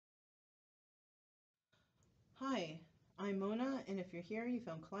Hi, I'm Mona, and if you're here, you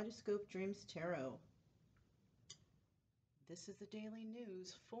found Kaleidoscope Dreams Tarot. This is the daily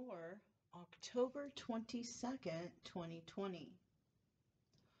news for October 22nd, 2020.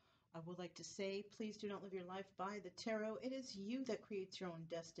 I would like to say, please do not live your life by the tarot. It is you that creates your own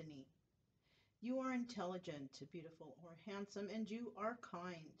destiny. You are intelligent, beautiful, or handsome, and you are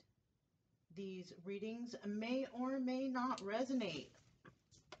kind. These readings may or may not resonate.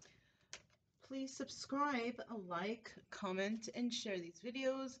 Please subscribe, like, comment, and share these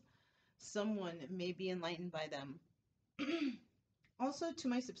videos. Someone may be enlightened by them. Also, to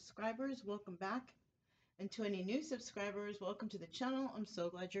my subscribers, welcome back. And to any new subscribers, welcome to the channel. I'm so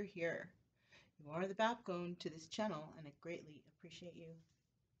glad you're here. You are the backbone to this channel, and I greatly appreciate you.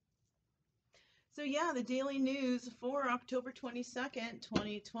 So yeah, the daily news for October 22nd,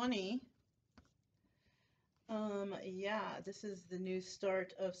 2020. Yeah, this is the new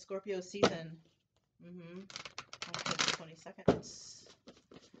start of Scorpio season. October 22nd. Let's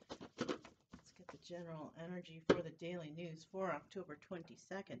get the general energy for the daily news for October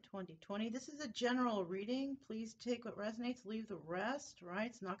 22nd, 2020. This is a general reading. Please take what resonates, leave the rest, right?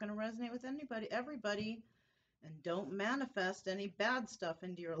 It's not going to resonate with everybody. And don't manifest any bad stuff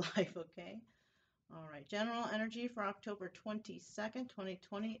into your life, okay? All right, general energy for October 22nd,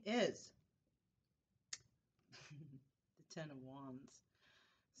 2020 is the Ten of Wands.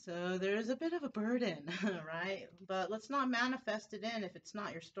 So there's a bit of a burden, right? But let's not manifest it in if it's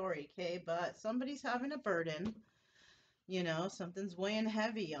not your story, okay? But somebody's having a burden, you know, something's weighing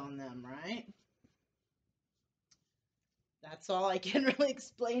heavy on them, right? That's all I can really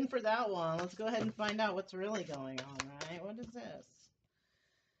explain for that one. Let's go ahead and find out what's really going on, right? What is this?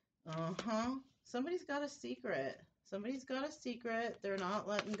 Somebody's got a secret. Somebody's got a secret. They're not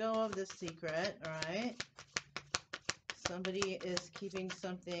letting go of this secret, right? Somebody is keeping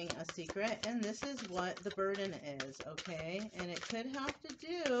something a secret, and this is what the burden is, okay? And it could have to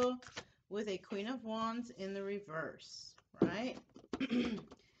do with a Queen of Wands in the reverse, right?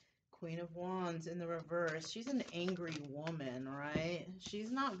 Queen of Wands in the reverse. She's an angry woman, right?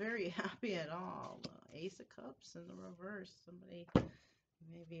 She's not very happy at all. Ace of Cups in the reverse. Somebody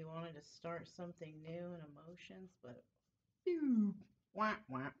maybe wanted to start something new in emotions, but wah,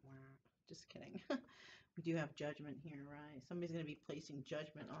 wah, wah. Just kidding. We do have judgment here, right? Somebody's going to be placing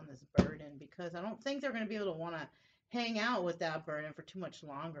judgment on this burden because I don't think they're going to be able to want to hang out with that burden for too much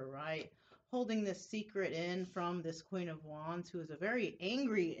longer, right? Holding this secret in from this Queen of Wands, who is a very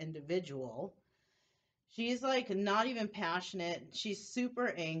angry individual. She's like not even passionate. She's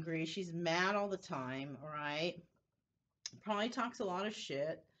super angry. She's mad all the time, right? Probably talks a lot of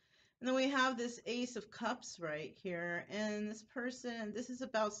shit. And then we have this Ace of Cups right here. And this person, this is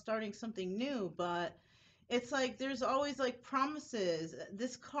about starting something new, but it's like there's always like promises.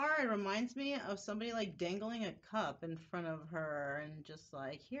 This card reminds me of somebody like dangling a cup in front of her and just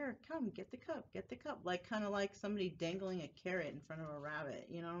like, here, come, get the cup, get the cup. Like kind of like somebody dangling a carrot in front of a rabbit.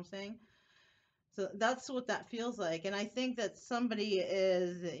 You know what I'm saying? So that's what that feels like. And I think that somebody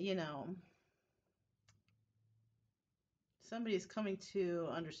is, you know, somebody's coming to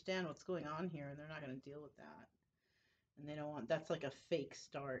understand what's going on here, and they're not going to deal with that. And they don't want, that's like a fake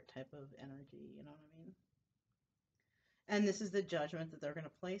start type of energy, you know what I mean? And this is the judgment that they're going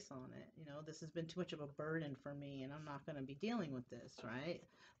to place on it. You know, this has been too much of a burden for me, and I'm not going to be dealing with this, right?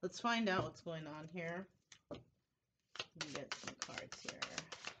 Let's find out what's going on here. Let me get some cards here.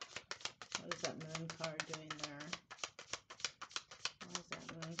 What is that moon card doing there? What is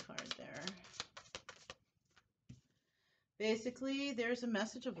that moon card there? Basically, there's a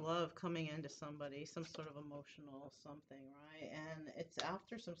message of love coming into somebody, some sort of emotional something, right? And it's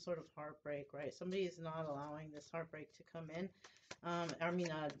after some sort of heartbreak, right? Somebody is not allowing this heartbreak to come in.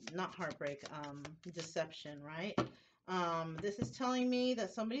 Not heartbreak, deception, right? This is telling me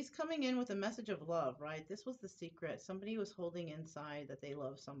that somebody's coming in with a message of love, right? This was the secret. Somebody was holding inside that they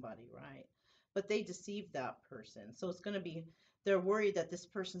love somebody, right? But they deceived that person. So it's going to be, they're worried that this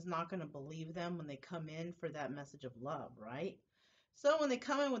person's not going to believe them when they come in for that message of love, right? So when they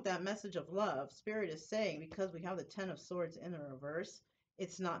come in with that message of love, Spirit is saying, because we have the Ten of Swords in the reverse,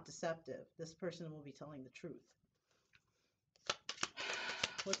 it's not deceptive. This person will be telling the truth.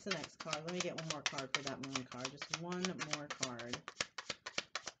 What's the next card? Let me get one more card for that moon card. Just one more card.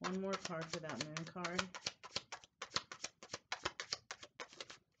 One more card for that moon card.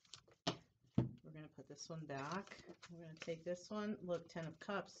 We're going to put this one back. We're going to take this one. Look, Ten of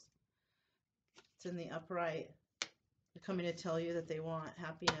Cups. It's in the upright. They're coming to tell you that they want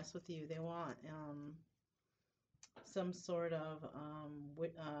happiness with you. They want some sort of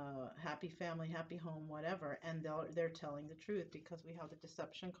happy family, happy home, whatever. And they're telling the truth because we have the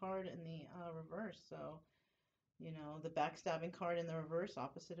deception card in the reverse. So You know, the backstabbing card in the reverse,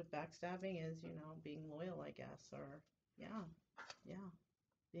 opposite of backstabbing is, you know, being loyal, I guess. Or, yeah, yeah,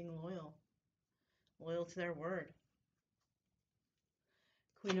 being loyal. Loyal to their word.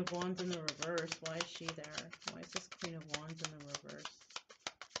 Queen of Wands in the reverse. Why is she there? Why is this Queen of Wands in the reverse?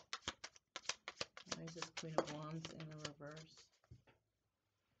 Why is this Queen of Wands in the reverse?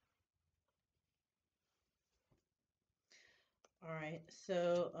 All right,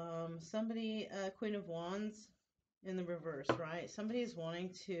 so somebody, Queen of Wands in the reverse, right? Somebody is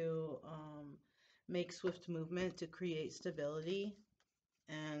wanting to make swift movement to create stability,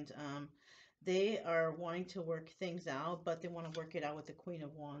 and they are wanting to work things out, but they want to work it out with the Queen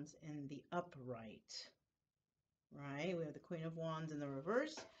of Wands in the upright, right? We have the Queen of Wands in the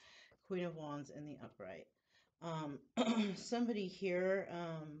reverse, Queen of Wands in the upright. Somebody here,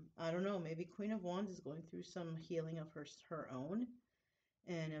 I don't know, maybe Queen of Wands is going through some healing of her own,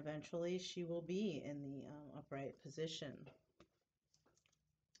 and eventually she will be in the upright position.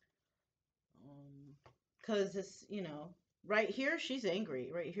 Because this, you know, right here she's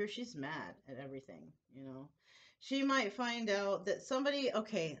angry, right here she's mad at everything, you know. She might find out that somebody,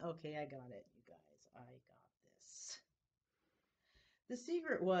 okay, I got it, you guys, I got this. The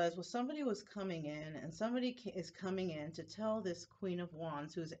secret was, well, somebody was coming in, and somebody is coming in to tell this Queen of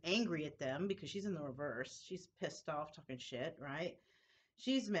Wands, who's angry at them because she's in the reverse. She's pissed off, talking shit, right?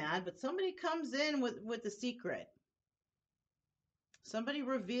 She's mad, but somebody comes in with the secret. Somebody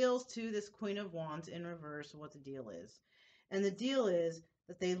reveals to this Queen of Wands in reverse what the deal is. And the deal is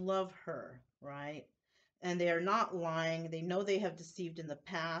that they love her, right? And they are not lying. They know they have deceived in the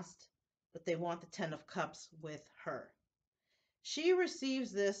past, but they want the Ten of Cups with her. She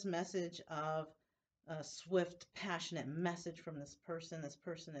receives this message of a swift, passionate message from this person. This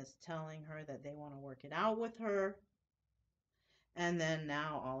person is telling her that they want to work it out with her. And then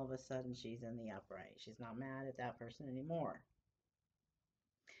now all of a sudden she's in the upright. She's not mad at that person anymore.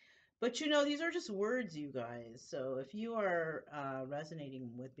 But you know, these are just words, you guys. So if you are resonating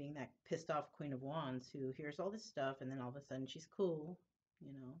with being that pissed off Queen of Wands who hears all this stuff and then all of a sudden she's cool,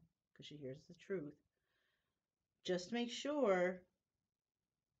 you know, because she hears the truth, just make sure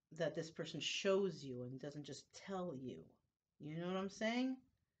that this person shows you and doesn't just tell you. You know what I'm saying?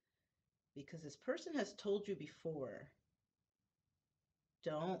 Because this person has told you before.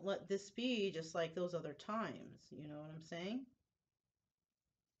 Don't let this be just like those other times. You know what I'm saying?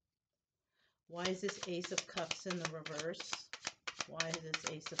 Why is this Ace of Cups in the reverse? Why is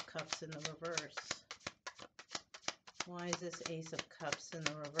this Ace of Cups in the reverse? Why is this Ace of Cups in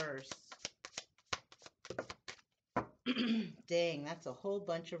the reverse? Dang, that's a whole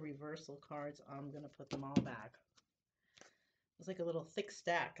bunch of reversal cards. I'm going to put them all back. It's like a little thick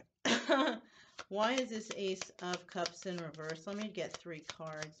stack. Why is this Ace of Cups in reverse? Let me get 3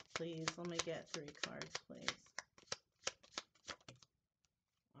 cards, please. Let me get 3 cards, please.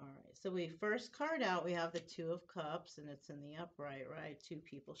 All right, so we first card out, we have the 2 of Cups, and it's in the upright, right? 2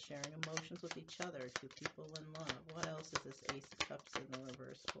 people sharing emotions with each other, 2 people in love. What else is this Ace of Cups in the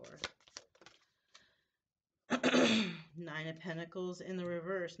reverse for? 9 of Pentacles in the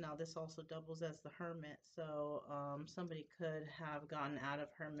reverse. Now this also doubles as the Hermit, so somebody could have gotten out of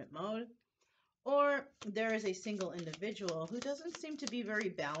Hermit mode, or there is a single individual who doesn't seem to be very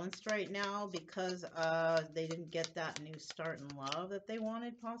balanced right now because they didn't get that new start in love that they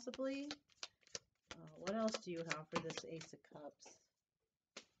wanted, possibly. What else do you have for this Ace of Cups?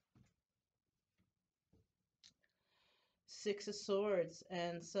 6 of Swords,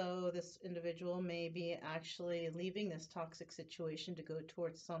 and so this individual may be actually leaving this toxic situation to go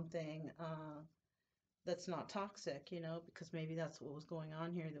towards something that's not toxic, you know, because maybe that's what was going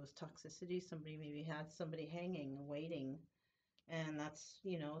on here. There was toxicity. Somebody maybe had somebody hanging, waiting, and that's,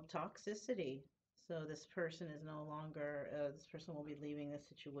 you know, toxicity. So this person is no longer, this person will be leaving this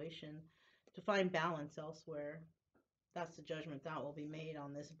situation to find balance elsewhere. That's the judgment that will be made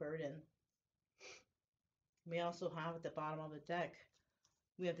on this burden. We also have at the bottom of the deck,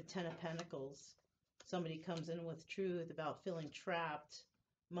 we have the 10 of Pentacles. Somebody comes in with truth about feeling trapped,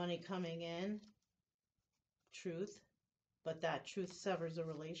 money coming in, truth, but that truth severs a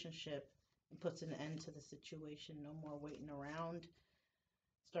relationship and puts an end to the situation. No more waiting around.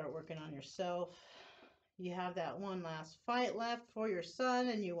 Start working on yourself. You have that one last fight left for your son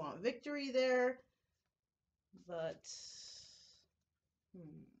and you want victory there, but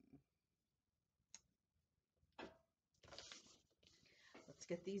let's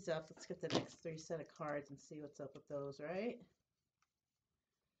get these up. Let's get the next 3 set of cards and see what's up with those, right?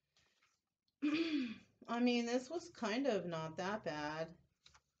 I mean, this was kind of not that bad,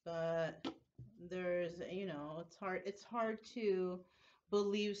 but there's, you know, it's hard to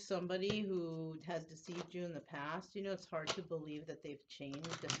believe somebody who has deceived you in the past. You know, it's hard to believe that they've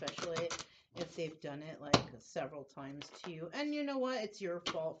changed, especially if they've done it like several times to you. And you know what? It's your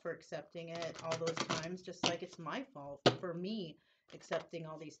fault for accepting it all those times, just like it's my fault for me accepting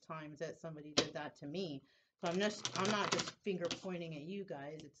all these times that somebody did that to me. So I'm not just finger pointing at you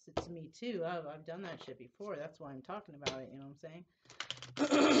guys. It's me too. I've done that shit before. That's why I'm talking about it. You know what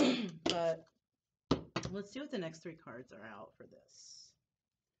I'm saying? But let's see what the next 3 cards are out for this.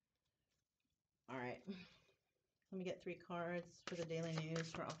 All right. Let me get 3 cards for the daily news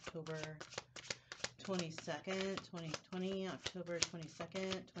for October 22nd, 2020. October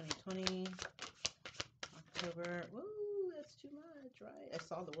 22nd, 2020. October. Woo, that's too much, right? I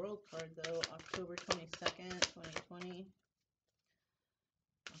saw the world card though. October 22nd, 2020.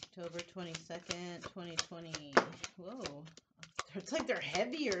 October 22nd, 2020. Whoa. It's like they're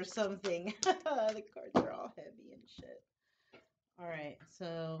heavy or something. The cards are all heavy and shit. All right,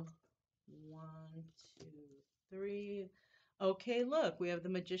 so 1, 2, 3. Okay, look, we have the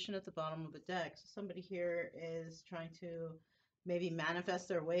Magician at the bottom of the deck. So somebody here is trying to maybe manifest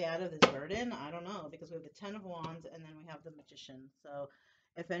their way out of this burden. I don't know, because we have the 10 of Wands and then we have the Magician. So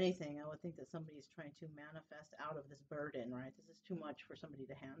if anything, I would think that somebody's trying to manifest out of this burden, right? This is too much for somebody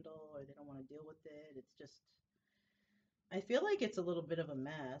to handle, or they don't want to deal with it. It's just, I feel like it's a little bit of a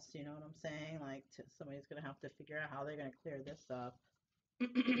mess, you know what I'm saying? Like, somebody's going to have to figure out how they're going to clear this up.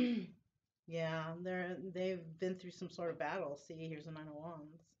 Yeah, they've been through some sort of battle. See, here's a 9 of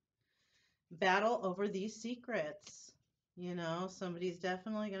Wands. Battle over these secrets. You know, somebody's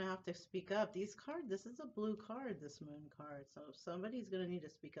definitely going to have to speak up. These cards, this is a blue card, this moon card. So somebody's going to need to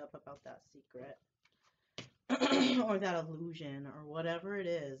speak up about that secret. Or that illusion, or whatever it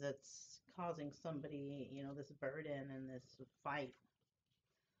is that's causing somebody, you know, this burden and this fight.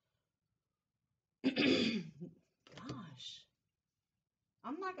 Gosh. I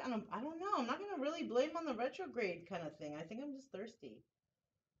don't know, I'm not gonna really blame on the retrograde kind of thing. I think I'm just thirsty.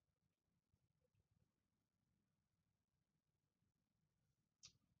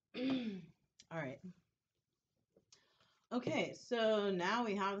 All right. Okay, so now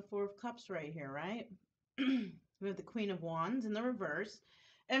we have the 4 of Cups right here, right? We have the Queen of Wands in the reverse.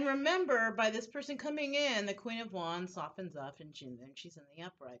 And remember, by this person coming in, the Queen of Wands softens up and she's in the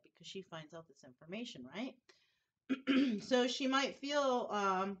upright because she finds out this information, right? So she might feel,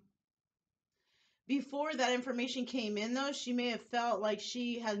 before that information came in, though, she may have felt like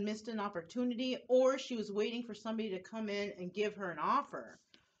she had missed an opportunity, or she was waiting for somebody to come in and give her an offer,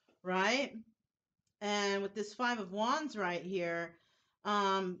 right? And with this 5 of Wands right here,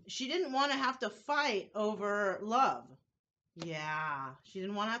 she didn't want to have to fight over love. Yeah, she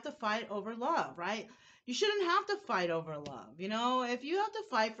didn't want to have to fight over love, right? You shouldn't have to fight over love. You know, if you have to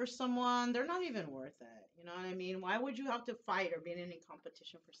fight for someone, they're not even worth it. You know what I mean? Why would you have to fight or be in any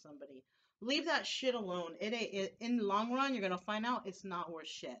competition for somebody? Leave that shit alone. In the long run, you're going to find out it's not worth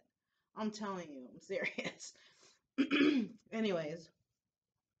shit. I'm telling you, I'm serious. Anyways,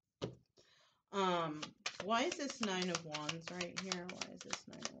 why is this 9 of Wands right here? Why is this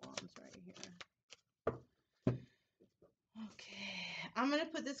 9 of Wands right here? Okay, I'm going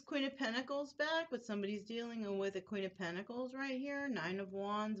to put this Queen of Pentacles back, but somebody's dealing with a Queen of Pentacles right here. 9 of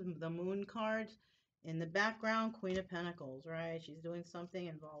Wands, the Moon card. In the background, Queen of Pentacles, right? She's doing something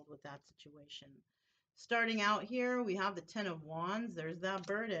involved with that situation. Starting out here, we have the 10 of Wands. There's that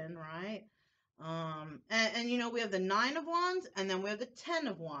burden, right? And you know, we have the 9 of Wands, and then we have the 10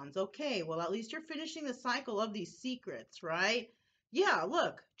 of Wands. Okay, well, at least you're finishing the cycle of these secrets, right? Yeah,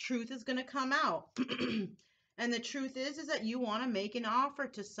 look, truth is going to come out. And the truth is that you want to make an offer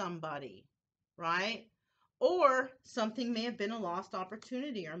to somebody, right? Or something may have been a lost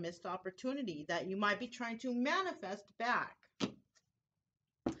opportunity or missed opportunity that you might be trying to manifest back.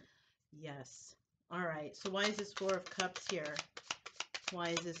 Yes. All right. So why is this 4 of Cups here? Why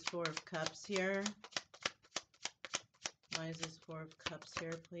is this 4 of Cups here? Why is this 4 of Cups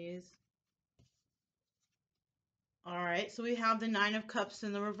here, please? All right. So we have the 9 of Cups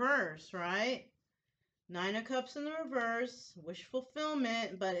in the reverse, right? 9 of Cups in the reverse, wish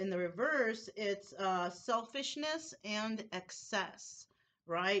fulfillment, but in the reverse, it's selfishness and excess,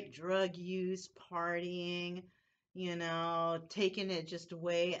 right? Drug use, partying, you know, taking it just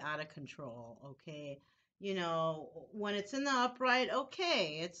way out of control, okay? You know, when it's in the upright,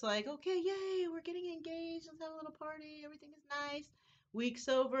 okay, it's like, okay, yay, we're getting engaged, let's have a little party, everything is nice. Week's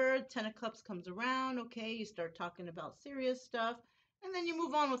over, 10 of Cups comes around, okay, you start talking about serious stuff, and then you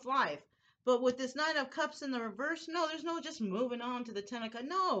move on with life. But with this Nine of Cups in the reverse, no, there's no just moving on to the Ten of Cups.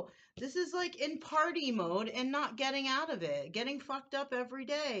 No, this is like in party mode and not getting out of it, getting fucked up every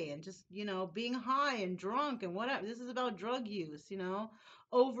day and just, you know, being high and drunk and whatever. This is about drug use, you know,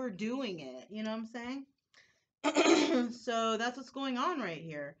 overdoing it. You know what I'm saying? So that's what's going on right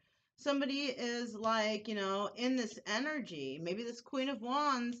here. Somebody is like, you know, in this energy. Maybe this Queen of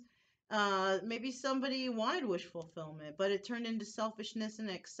Wands, maybe somebody wanted wish fulfillment, but it turned into selfishness and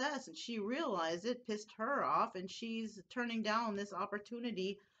excess, and she realized it pissed her off, and she's turning down this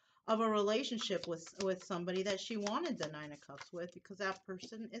opportunity of a relationship with somebody that she wanted the Nine of Cups with, because that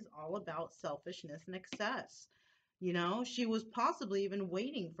person is all about selfishness and excess. You know, she was possibly even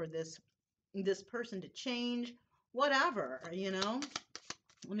waiting for this person to change, whatever, you know.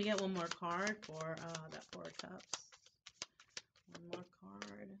 Let me get one more card for that Four of Cups. One more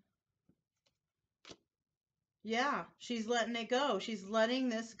card. Yeah, she's letting it go. She's letting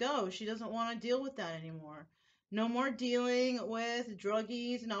this go. She doesn't want to deal with that anymore. No more dealing with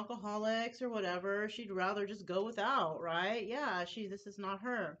druggies and alcoholics or whatever. She'd rather just go without, right? Yeah, this is not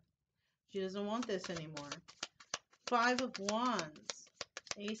her. She doesn't want this anymore. Five of Wands.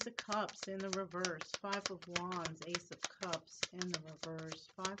 Ace of Cups in the reverse. Five of Wands. Ace of Cups in the reverse.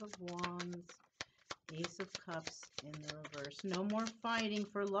 Five of Wands. Ace of Cups in the reverse. No more fighting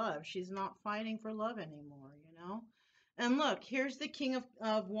for love. She's not fighting for love anymore, you know? And look, here's the King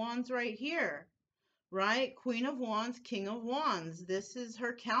of Wands right here, right? Queen of Wands, King of Wands. This is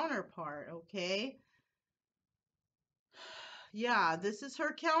her counterpart, okay? Yeah, this is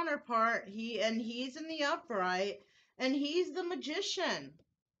her counterpart. He's in the upright, and he's the magician.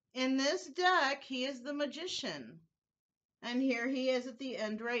 In this deck, he is the magician. And here he is at the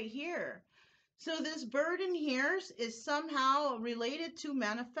end right here. So this bird in here is somehow related to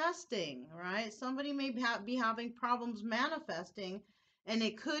manifesting, right? Somebody may be having problems manifesting, and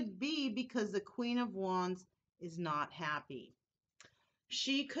it could be because the Queen of Wands is not happy.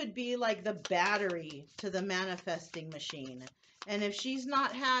 She could be like the battery to the manifesting machine. And if she's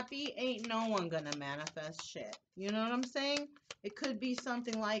not happy, ain't no one gonna manifest shit. You know what I'm saying? It could be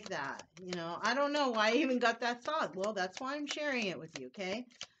something like that. You know, I don't know why I even got that thought. Well, that's why I'm sharing it with you, okay?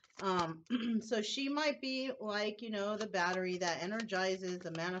 So she might be like, you know, the battery that energizes the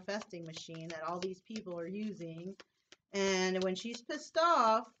manifesting machine that all these people are using. And when she's pissed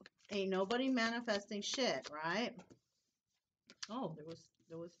off, ain't nobody manifesting shit, right? Oh,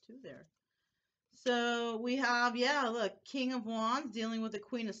 there was two there. So we have, yeah, look, King of Wands dealing with the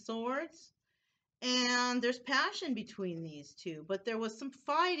Queen of Swords. And there's passion between these two, but there was some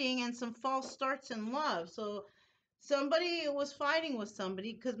fighting and some false starts in love. So somebody was fighting with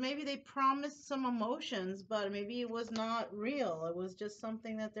somebody because maybe they promised some emotions, but maybe it was not real. It was just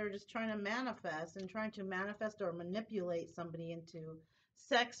something that they're just trying to manifest and trying to manifest or manipulate somebody into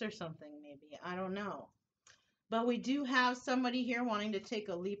sex or something, maybe. I don't know. But we do have somebody here wanting to take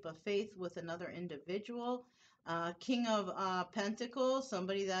a leap of faith with another individual. King of Pentacles,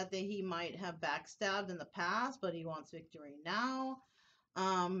 somebody that he might have backstabbed in the past, but he wants victory now.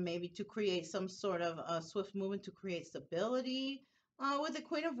 Maybe to create some sort of a swift movement to create stability. With the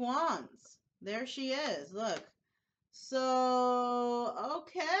Queen of Wands. There she is. Look. So,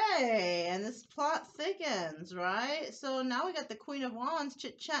 okay. And this plot thickens, right? So now we got the Queen of Wands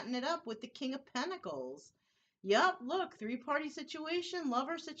chit-chatting it up with the King of Pentacles. Yup, look, three-party situation,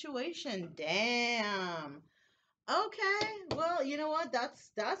 lover situation. Damn. Okay, well, you know what?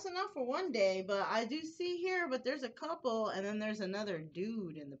 That's enough for one day, but I do see here, but there's a couple, and then there's another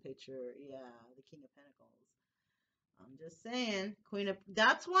dude in the picture. Yeah, the King of Pentacles. I'm just saying,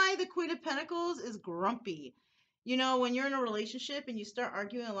 that's why the Queen of Pentacles is grumpy. You know, when you're in a relationship and you start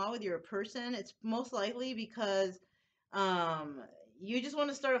arguing a lot with your person, it's most likely because you just want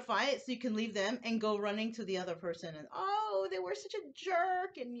to start a fight so you can leave them and go running to the other person and, oh, they were such a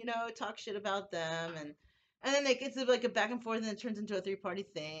jerk, and, you know, talk shit about them, and then it's like a back and forth, and it turns into a three-party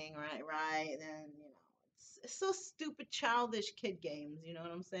thing, right? And then, you know, it's so stupid, childish kid games, you know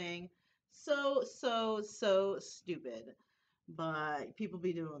what I'm saying? So stupid. But people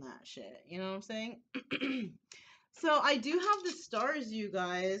be doing that shit, you know what I'm saying? So I do have the stars, you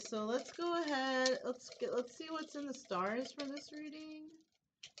guys. So let's go ahead. Let's see what's in the stars for this reading.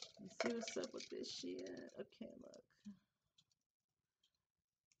 Let's see what's up with this shit. Okay, look.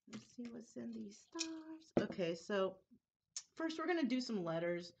 Let's see what's in these stars. Okay, so first we're gonna do some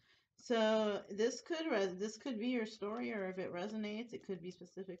letters. So this could be your story, or if it resonates, it could be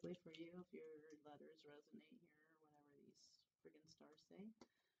specifically for you if your letters resonate here, or whatever these friggin' stars say.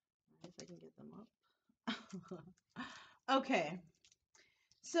 If I can get them up. Okay.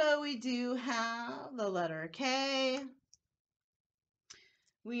 So we do have the letter K,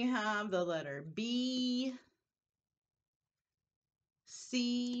 We have the letter B,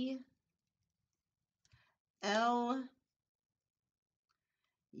 C, L,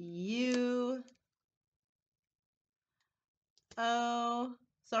 U, O.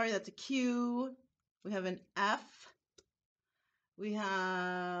 Sorry, that's a Q. We have an F. We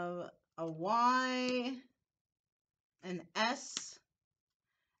have a Y, an S,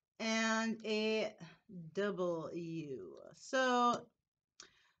 and a W. So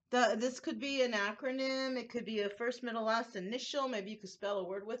this could be an acronym. It could be a first, middle, last initial. Maybe you could spell a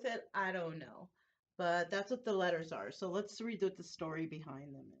word with it. I don't know. But that's what the letters are. So let's read what the story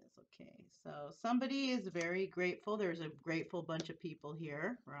behind them is. Okay, so somebody is very grateful. There's a grateful bunch of people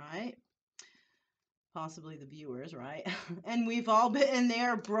here, right? Possibly the viewers, right? And we've all been, and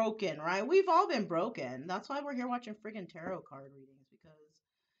they're broken, right? We've all been broken. That's why we're here watching friggin' tarot card readings, because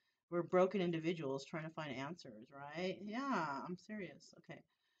we're broken individuals trying to find answers, right? Yeah, I'm serious. Okay.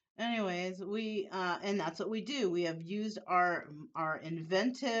 Anyways, we and that's what we do. We have used our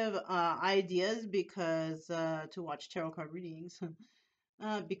inventive ideas because to watch tarot card readings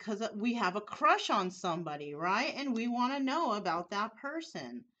because we have a crush on somebody, right? And we want to know about that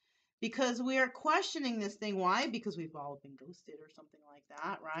person because we are questioning this thing. Why? Because we've all been ghosted or something like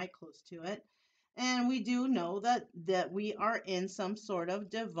that, right? Close to it. And we do know that we are in some sort of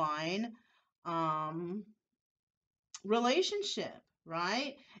divine relationship,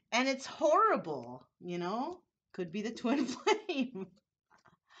 right? And it's horrible, could be the twin flame.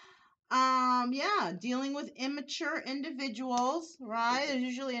 Yeah, dealing with immature individuals, right? There's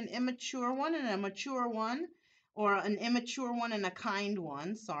usually an immature one and a mature one, or an immature one and a kind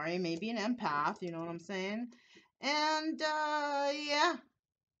one. Sorry, maybe an empath, you know what I'm saying? And yeah,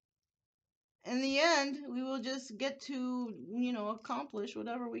 in the end, we will just get to, accomplish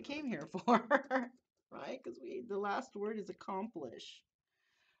whatever we came here for, right? Because the last word is accomplish.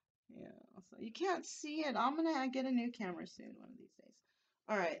 Yeah, so you can't see it. I'm gonna get a new camera soon, one of these days.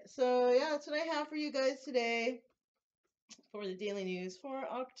 All right, so yeah, that's what I have for you guys today for the daily news for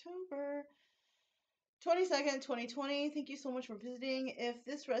October 22nd, 2020. Thank you so much for visiting. If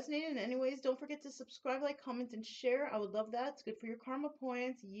this resonated in any ways, don't forget to subscribe, like, comment, and share. I would love that. It's good for your karma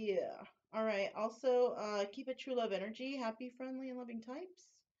points. Yeah. All right. Also, keep it true love energy. Happy, friendly, and loving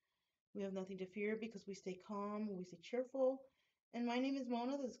types. We have nothing to fear because we stay calm, we stay cheerful. And my name is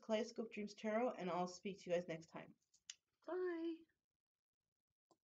Mona. This is Kaleidoscope Dreams Tarot, and I'll speak to you guys next time. Bye.